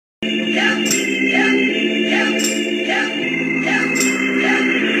What's up,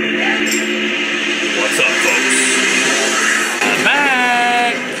 folks? I'm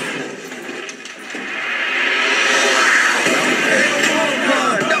back.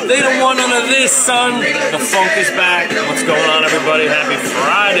 They don't want none of this, son. The funk is back. What's going on, everybody? Happy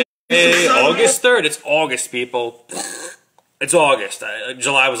Friday. August 3rd. It's August, people. It's August.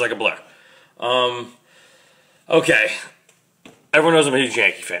 July was like a blur. Okay. Everyone knows I'm a huge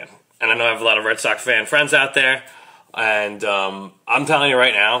Yankee fan. And I know I have a lot of Red Sox fan friends out there. And I'm telling you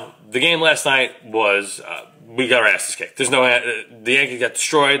right now, the game last night was, we got our asses kicked. There's no, the Yankees got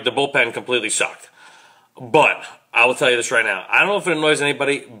destroyed. The bullpen completely sucked. But I will tell you this right now. I don't know if it annoys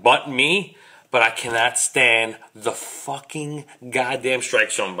anybody but me, but I cannot stand the fucking goddamn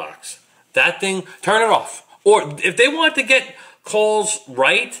strike zone box. That thing, turn it off. Or if they want to get calls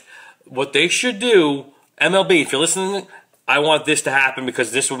right, what they should do, MLB, if you're listening, I want this to happen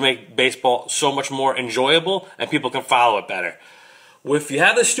because this would make baseball so much more enjoyable and people can follow it better. If you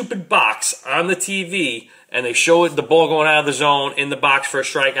have this stupid box on the TV and they show it, the ball going out of the zone in the box for a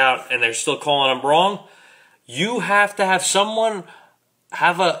strikeout and they're still calling them wrong, you have to have someone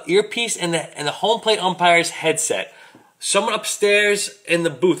have an earpiece in the home plate umpire's headset. Someone upstairs in the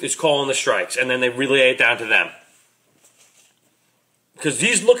booth is calling the strikes and then they relay it down to them. Because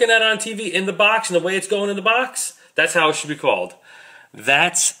he's looking at it on TV in the box and the way it's going in the box, that's how it should be called.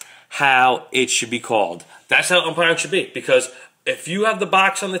 That's how it should be called. That's how umpiring should be. Because if you have the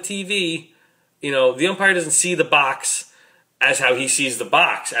box on the TV, you know, the umpire doesn't see the box as how he sees the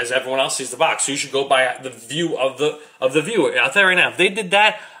box, as everyone else sees the box. So you should go by the view of the viewer. I'll tell you right now, if they did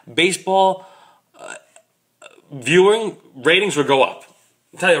that, baseball viewing ratings would go up.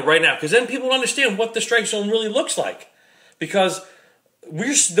 I'll tell you right now. Because then people understand what the strike zone really looks like. Because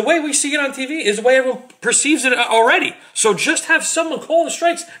the way we see it on TV is the way everyone perceives it already. So just have someone call the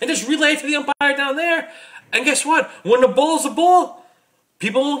strikes and just relay it to the umpire down there. And guess what? When the ball's the ball,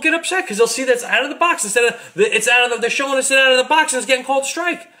 people won't get upset because they'll see that's out of the box instead of they're showing us it out of the box and it's getting called a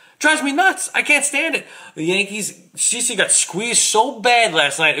strike. Drives me nuts. I can't stand it. The Yankees, CC got squeezed so bad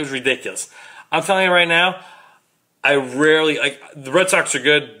last night. It was ridiculous. I'm telling you right now, I rarely the Red Sox are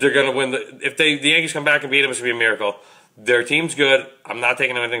good. They're gonna win. If the Yankees come back and beat them, it's gonna be a miracle. Their team's good. I'm not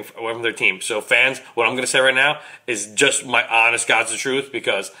taking anything away from their team. So fans, what I'm going to say right now is just my honest God's truth,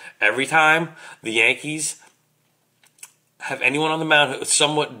 because every time the Yankees have anyone on the mound who's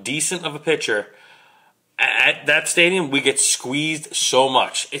somewhat decent of a pitcher, at that stadium, we get squeezed so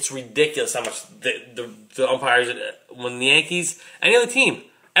much. It's ridiculous how much the umpires, when the Yankees, any other team,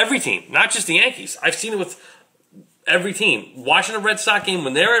 every team, not just the Yankees. I've seen it with every team. Watching a Red Sox game,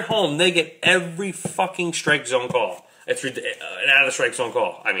 when they're at home, they get every fucking strike zone call. It's an out of the strike zone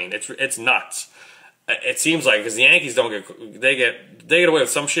call. I mean, it's nuts. It seems like, because the Yankees don't they get away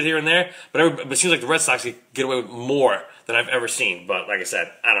with some shit here and there, but it seems like the Red Sox get away with more than I've ever seen. But like I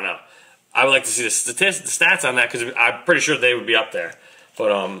said, I don't know. I would like to see the stats on that because I'm pretty sure they would be up there.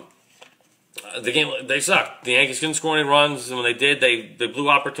 But the game, they sucked. The Yankees couldn't score any runs, and when they did, they blew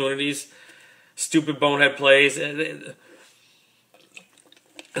opportunities. Stupid bonehead plays.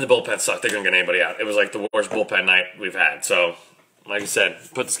 And the bullpen sucked. They couldn't get anybody out. It was like the worst bullpen night we've had. So, like I said,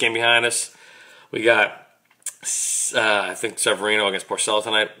 put this game behind us. We got, I think, Severino against Porcello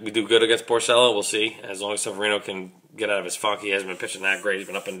tonight. We do good against Porcello. We'll see. As long as Severino can get out of his funk. He hasn't been pitching that great. He's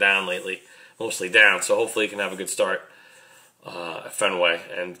been up and down lately. Mostly down. So, hopefully, he can have a good start at Fenway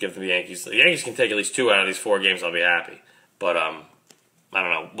and give the Yankees. The Yankees can take at least 2 out of these 4 games. I'll be happy. But, I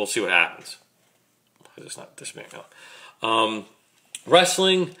don't know. We'll see what happens. It's not this big, no.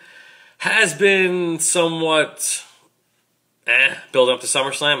 Wrestling has been somewhat building up to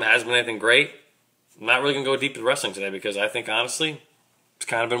SummerSlam. It hasn't been anything great. I'm not really going to go deep into wrestling today because I think, honestly, it's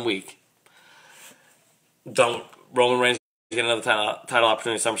kind of been weak. Roman Reigns get another title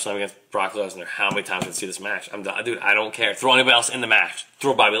opportunity at SummerSlam against Brock Lesnar. How many times did I see this match? Dude, I don't care. Throw anybody else in the match.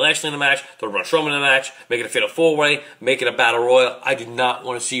 Throw Bobby Lashley in the match. Throw Braun Strowman in the match. Make it a fatal 4-way. Make it a battle royal. I do not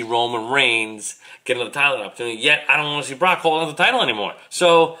want to see Roman Reigns get another title opportunity. Yet, I don't want to see Brock hold on to the title anymore.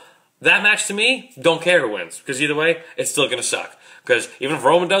 So, that match to me, don't care who wins. Because either way, it's still going to suck. Because even if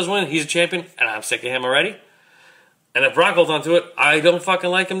Roman does win, he's a champion, and I'm sick of him already. And if Brock holds on to it, I don't fucking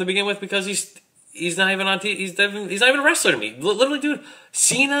like him to begin with because he's not even on TV. He's not even a wrestler to me. Literally, dude,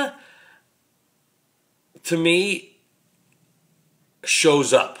 Cena, to me,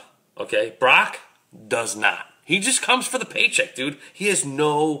 shows up. Okay? Brock does not. He just comes for the paycheck, dude. He has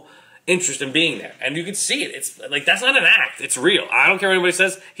no interest in being there. And you can see it. It's like, that's not an act. It's real. I don't care what anybody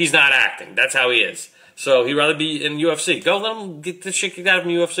says. He's not acting. That's how he is. So he'd rather be in UFC. Go let him get the shit kicked out of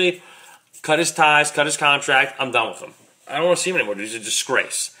him in UFC. Cut his ties. Cut his contract. I'm done with him. I don't want to see him anymore. He's a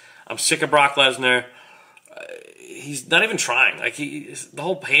disgrace. I'm sick of Brock Lesnar. He's not even trying. Like the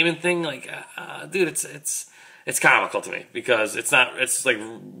whole Heyman thing, like, dude, it's comical to me because it's not. It's like, I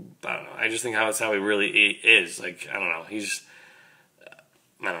don't know. I just think that's how he really is. Like, I don't know. I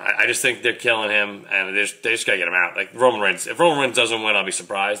don't know. I just think they're killing him, and they just gotta get him out. Like Roman Reigns. If Roman Reigns doesn't win, I'll be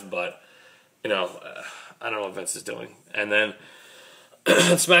surprised. But I don't know what Vince is doing. And then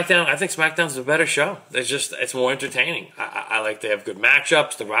SmackDown. I think SmackDown's a better show. It's more entertaining. I like they have good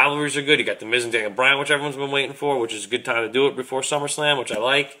matchups. The rivalries are good. You got the Miz and Daniel Bryan, which everyone's been waiting for, which is a good time to do it before SummerSlam, which I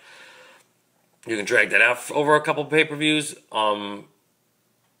like. You can drag that out over a couple pay-per-views.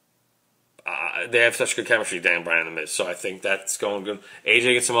 They have such good chemistry, Daniel Bryan and The Miz, so I think that's going good.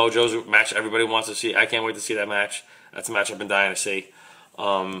 AJ against Samoa Joe's a match everybody wants to see. I can't wait to see that match. That's a match I've been dying to see.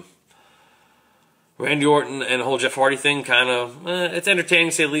 Randy Orton and the whole Jeff Hardy thing, kind of, it's entertaining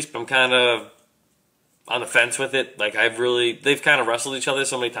to say the least, but I'm kind of on the fence with it. Like, they've kind of wrestled each other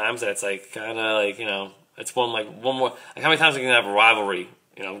so many times that it's like, kind of like, it's one more, like how many times are you going to have a rivalry?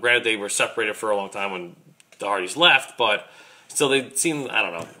 Granted they were separated for a long time when the Hardys left, but still they seem, I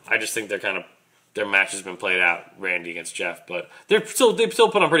don't know. I just think their match has been played out, Randy against Jeff, but they still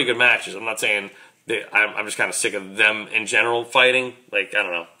put on pretty good matches. I'm not saying I'm just kind of sick of them in general fighting. Like, I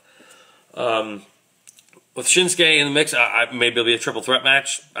don't know. With Shinsuke in the mix, maybe it'll be a triple threat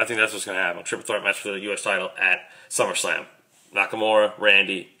match. I think that's what's going to happen. A triple threat match for the U.S. title at SummerSlam. Nakamura,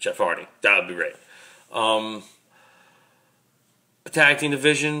 Randy, Jeff Hardy. That would be great. Tag team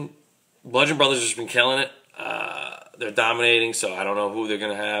division, Bludgeon Brothers has been killing it. They're dominating, so I don't know who they're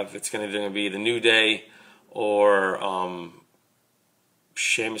going to have. It's going to be the New Day or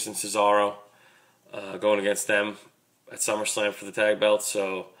Sheamus and Cesaro going against them at SummerSlam for the tag belts.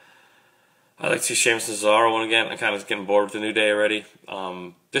 So I like to see Sheamus and Cesaro win again. I'm kind of getting bored with the New Day already.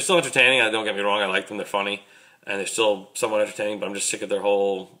 They're still entertaining. Don't get me wrong. I like them. They're funny, and they're still somewhat entertaining. But I'm just sick of their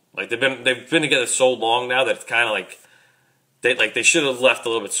whole they've been together so long now that it's kind of like. They should have left a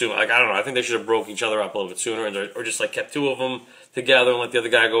little bit sooner. Like, I don't know. I think they should have broke each other up a little bit sooner, or just like kept two of them together and let the other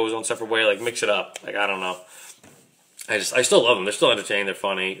guy go his own separate way. Like, mix it up. Like, I don't know. I still love them. They're still entertaining. They're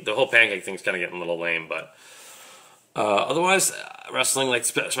funny. The whole pancake thing's kind of getting a little lame, but otherwise, wrestling like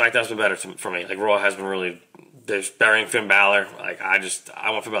SmackDown's been better for me. Like Raw has been really. There's burying Finn Balor. Like I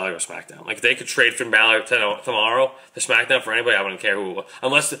want Finn Balor to go SmackDown. Like if they could trade Finn Balor tomorrow to SmackDown for anybody, I wouldn't care who.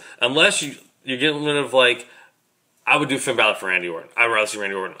 Unless you're getting rid of like. I would do Finn Balor for Randy Orton. I'd rather see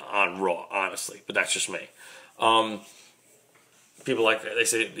Randy Orton on Raw, honestly, but that's just me. People they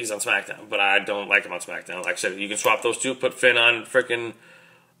say he's on SmackDown, but I don't like him on SmackDown. Like I said, you can swap those two, put Finn on freaking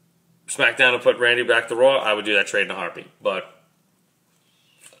SmackDown and put Randy back to Raw. I would do that trade in a heartbeat, but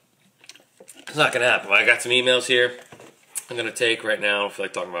it's not going to happen. I got some emails here I'm going to take right now. I feel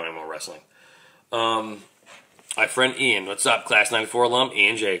like talking about any more wrestling. My friend Ian, what's up? Class 94 alum,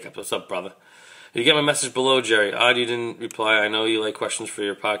 Ian Jacobs. What's up, brother? You get my message below, Jerry. Odd you didn't reply. I know you like questions for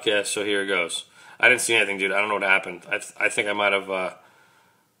your podcast, so here it goes. I didn't see anything, dude. I don't know what happened. I think I might have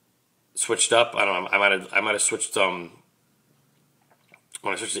switched up. I don't know. I might have switched when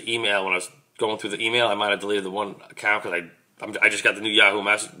I switched the email. When I was going through the email, I might have deleted the one account because I just got the new Yahoo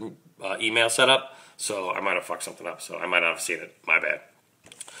email set up, so I might have fucked something up. So I might not have seen it. My bad.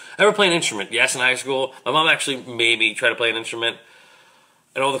 Ever play an instrument? Yes, in high school. My mom actually made me try to play an instrument.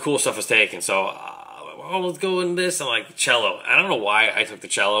 And all the cool stuff was taken, so let's go in this. I'm like, cello. I don't know why I took the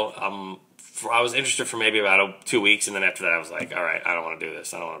cello. I was interested for maybe about 2 weeks, and then after that I was like, all right, I don't want to do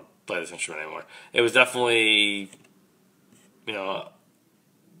this. I don't want to play this instrument anymore. It was definitely, I don't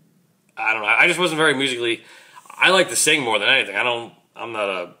know. I just wasn't very musically. I like to sing more than anything. I'm not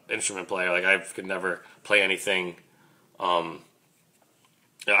an instrument player. Like, I could never play anything. I've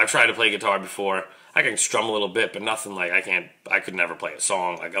tried to play guitar before. I can strum a little bit, but nothing like I could never play a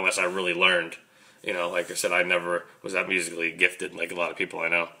song, like unless I really learned. Like I said, I never was that musically gifted like a lot of people I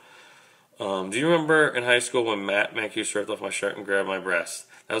know. Do you remember in high school when Matt Mankiw ripped off my shirt and grabbed my breast?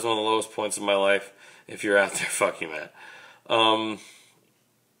 That was one of the lowest points of my life. If you're out there, fuck you, Matt.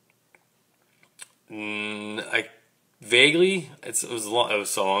 I vaguely, it was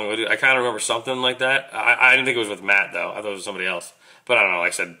so long ago. I kind of remember something like that. I didn't think it was with Matt though. I thought it was somebody else. But I don't know. Like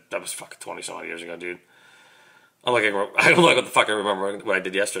I said, that was fucking 20-some-odd years ago, dude. I don't like what the fuck I remember what I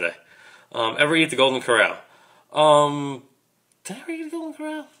did yesterday. Ever eat the Golden Corral? Did I ever eat the Golden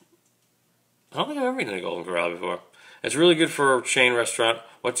Corral? I don't think I've ever eaten a Golden Corral before. It's really good for a chain restaurant.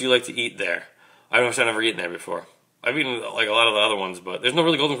 What do you like to eat there? I've never eaten there before. I've eaten like a lot of the other ones, but there's no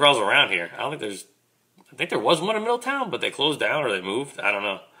really Golden Corrals around here. I think there was one in Middletown, but they closed down or they moved. I don't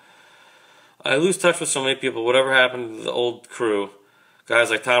know. I lose touch with so many people. Whatever happened to the old crew?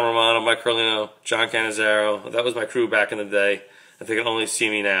 Guys like Tom Romano, Mike Carlino, John Cannizzaro. That was my crew back in the day. If they can only see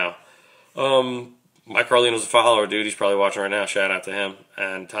me now. Mike Carlino's a follower, dude. He's probably watching right now. Shout out to him.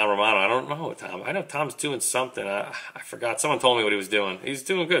 And Tom Romano. I don't know what Tom. I know Tom's doing something. I forgot. Someone told me what he was doing. He's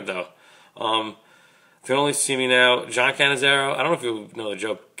doing good though. If you only see me now, John Cannizzaro. I don't know if you know that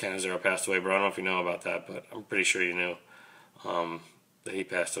Joe Cannizzaro passed away, bro. I don't know if you know about that, but I'm pretty sure you knew that he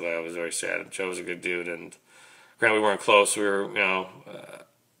passed away. I was very sad. Joe was a good dude, and granted, we weren't close. We were, at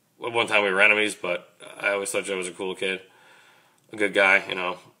one time we were enemies, but I always thought Joe was a cool kid, a good guy.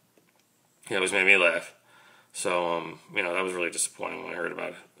 He always made me laugh. So, that was really disappointing when I heard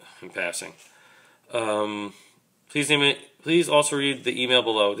about him passing. Please also read the email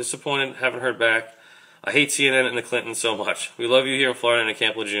below. Disappointed, haven't heard back. I hate CNN and the Clintons so much. We love you here in Florida and in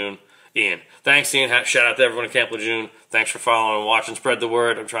Camp Lejeune. Ian. Thanks, Ian. Shout out to everyone in Camp Lejeune. Thanks for following and watching. Spread the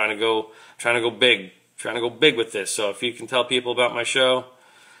word. I'm trying to go big. Trying to go big with this. So if you can tell people about my show,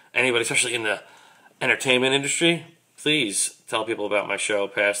 anybody, especially in the entertainment industry, please tell people about my show.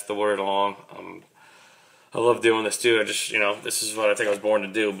 Pass the word along. I love doing this, dude. I just, this is what I think I was born to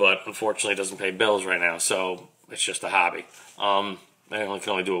do, but unfortunately it doesn't pay bills right now, so it's just a hobby. I can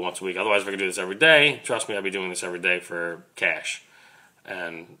only do it once a week. Otherwise, if I could do this every day, trust me, I'd be doing this every day for cash.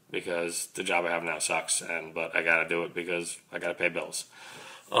 And because the job I have now sucks, but I gotta do it because I gotta pay bills.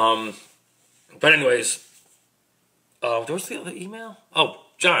 But anyways, there was the other email? Oh,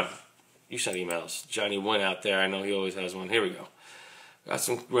 John, you sent emails. Johnny went out there. I know he always has one. Here we go. Got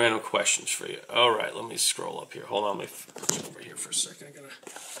some random questions for you. All right, let me scroll up here. Hold on, let me put you over here for a second. I gotta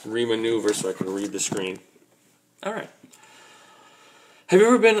remaneuver so I can read the screen. All right. Have you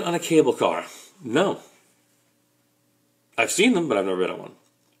ever been on a cable car? No. I've seen them, but I've never been on one.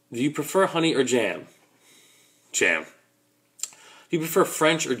 Do you prefer honey or jam? Jam. Do you prefer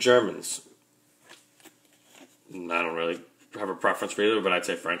French or Germans? I don't really have a preference for either, but I'd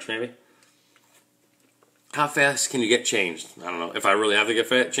say French maybe. How fast can you get changed? I don't know. If I really have to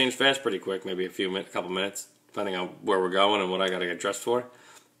get changed fast, pretty quick, maybe a couple minutes, depending on where we're going and what I got to get dressed for.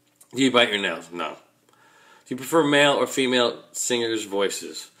 Do you bite your nails? No. Do you prefer male or female singers'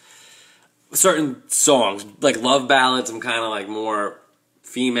 voices? Certain songs, like love ballads, I'm kind of like more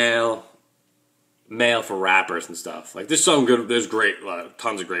female, male for rappers and stuff. Like there's tons of great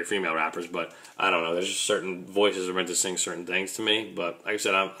female rappers, but I don't know. There's just certain voices are meant to sing certain things to me. But like I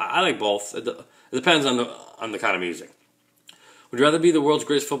said, I like both. It depends on the kind of music. Would you rather be the world's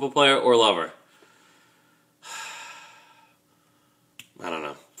greatest football player or lover? I don't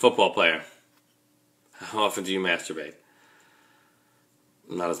know. Football player. How often do you masturbate?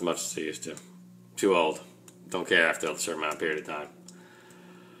 Not as much as I used to. Too old. Don't care after a certain amount of period of time.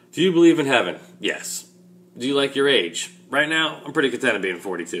 Do you believe in heaven? Yes. Do you like your age? Right now, I'm pretty content being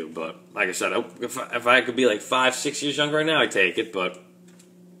 42, but like I said, if I could be like 5-6 years younger right now, I'd take it, but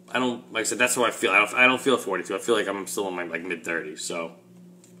I don't, like I said, that's how I feel. I don't feel 42. I feel like I'm still in my mid-30s, so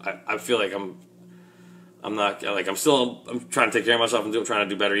I feel like I'm not, like I'm trying to take care of myself and trying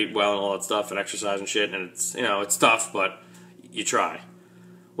to do better, eat well and all that stuff and exercise and shit, and it's, it's tough, but you try.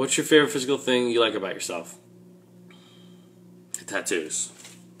 What's your favorite physical thing you like about yourself? Tattoos.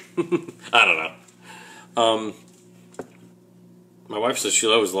 I don't know. My wife says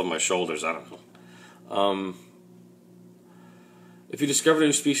she'll always love my shoulders. I don't know. If you discovered a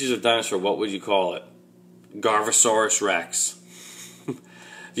new species of dinosaur, what would you call it? Garvosaurus rex.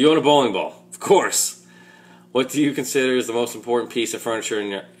 Do you own a bowling ball? Of course. What do you consider is the most important piece of furniture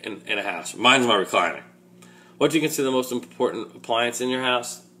in a house? Mine's my recliner. What do you consider the most important appliance in your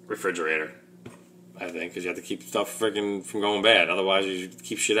house? Refrigerator. I think, because you have to keep stuff freaking from going bad. Otherwise, you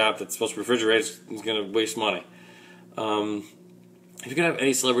keep shit out that's supposed to be refrigerated, it's going to waste money. If you could have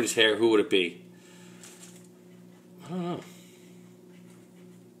any celebrity's hair, who would it be? I don't know.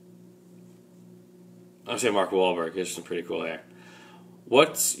 I'll say Mark Wahlberg. He has some pretty cool hair.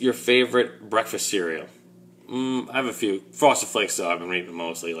 What's your favorite breakfast cereal? I have a few. Frosted Flakes, though, I've been eating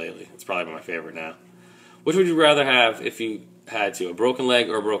mostly lately. It's probably my favorite now. Which would you rather have if you had to? A broken leg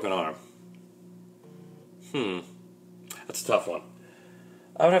or a broken arm? That's a tough one.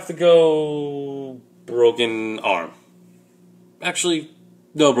 I would have to go broken arm. Actually,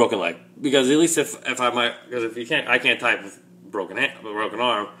 no, broken leg. Because at least if I can't type with broken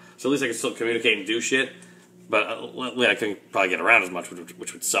arm, so at least I can still communicate and do shit. But I couldn't probably get around as much,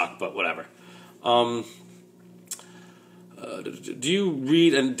 which would suck, but whatever. Do you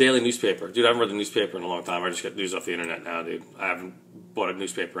read a daily newspaper? Dude, I haven't read the newspaper in a long time. I just get news off the internet now, dude. I haven't bought a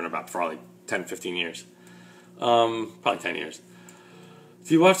newspaper in about probably 10, 15 years. Probably 10 years.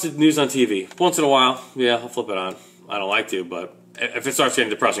 Do you watch the news on TV? Once in a while, yeah, I'll flip it on. I don't like to, but if it starts getting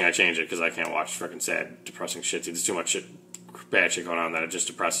depressing, I change it because I can't watch freaking sad, depressing shit. Dude, there's too much bad shit going on that it just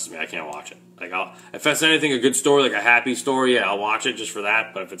depresses me. I can't watch it. Like, if it's anything, a good story, like a happy story, yeah, I'll watch it just for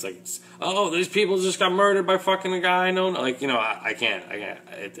that. But if it's like, oh, these people just got murdered by fucking a guy I know, like, you know, I can't.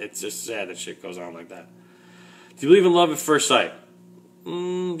 It's just sad that shit goes on like that. Do you believe in love at first sight?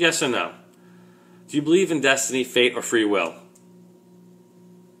 Yes and no. Do you believe in destiny, fate, or free will?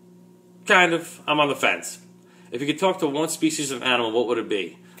 Kind of. I'm on the fence. If you could talk to one species of animal, what would it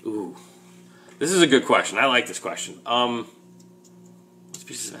be? Ooh. This is a good question. I like this question. What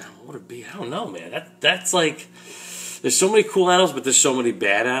species of animal? What would it be? I don't know, man. That's like... There's so many cool animals, but there's so many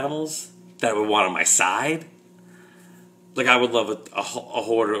bad animals that I would want on my side. Like, I would love a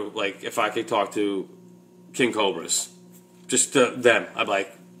horde of... Like, if I could talk to king cobras. Just them. I'd be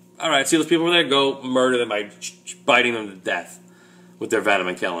like, alright, see those people over there? Go murder them by biting them to death with their venom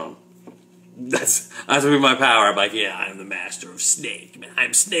and killing them. That's would be my power. I'm like, yeah, I'm the master of Snake, man.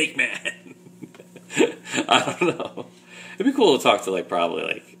 I'm Snake Man. I don't know. It'd be cool to talk to, like, probably,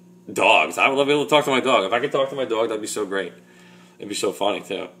 like, dogs. I would love to be able to talk to my dog. If I could talk to my dog, that'd be so great. It'd be so funny,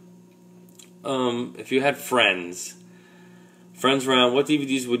 too. If you had friends around, what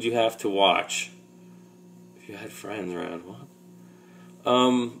DVDs would you have to watch? If you had friends around, what?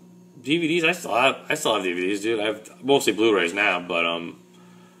 DVDs, I still have DVDs, dude. I have mostly Blu-rays now, but,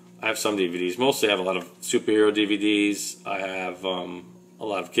 I have some DVDs. Mostly I have a lot of superhero DVDs. I have a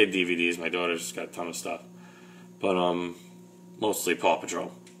lot of kid DVDs. My daughter's got a ton of stuff. But mostly Paw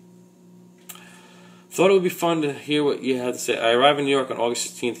Patrol. Thought it would be fun to hear what you had to say. I arrive in New York on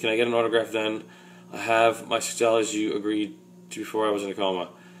August 16th. Can I get an autograph then? I have my $6 you agreed to before I was in a coma.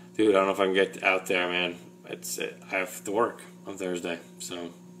 Dude, I don't know if I can get out there, man. I have to work on Thursday. So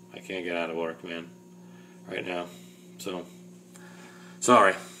I can't get out of work, man. Right now. So,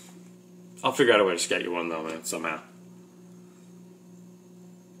 sorry. I'll figure out a way to get you one, though, man, somehow.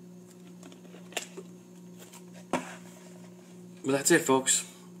 But that's it, folks.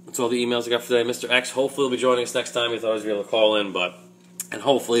 That's all the emails I got for today. Mr. X, hopefully, will be joining us next time. He thought he was going to be able to call in, and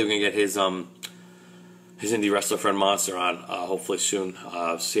hopefully, we're going to get his indie wrestler friend Monster on, hopefully soon.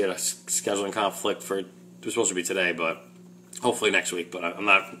 See, he had a scheduling conflict it was supposed to be today, but hopefully next week. But I'm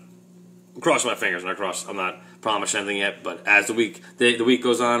crossing my fingers. I'm not promising anything yet, but as the week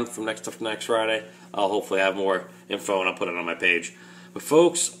goes on from next Friday, I'll hopefully have more info and I'll put it on my page. But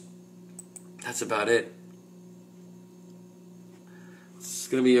folks, that's about it. It's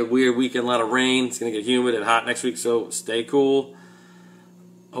gonna be a weird weekend, a lot of rain. It's gonna get humid and hot next week, so stay cool.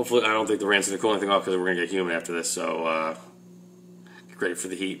 Hopefully, I don't think the rain's gonna cool anything off because we're gonna get humid after this. So get ready for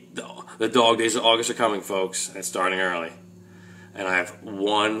the heat. The dog days of August are coming, folks, and it's starting early. And I have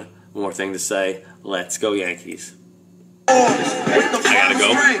one more thing to say. Let's go, Yankees. I gotta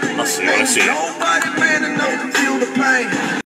go. I'll see you when I see you.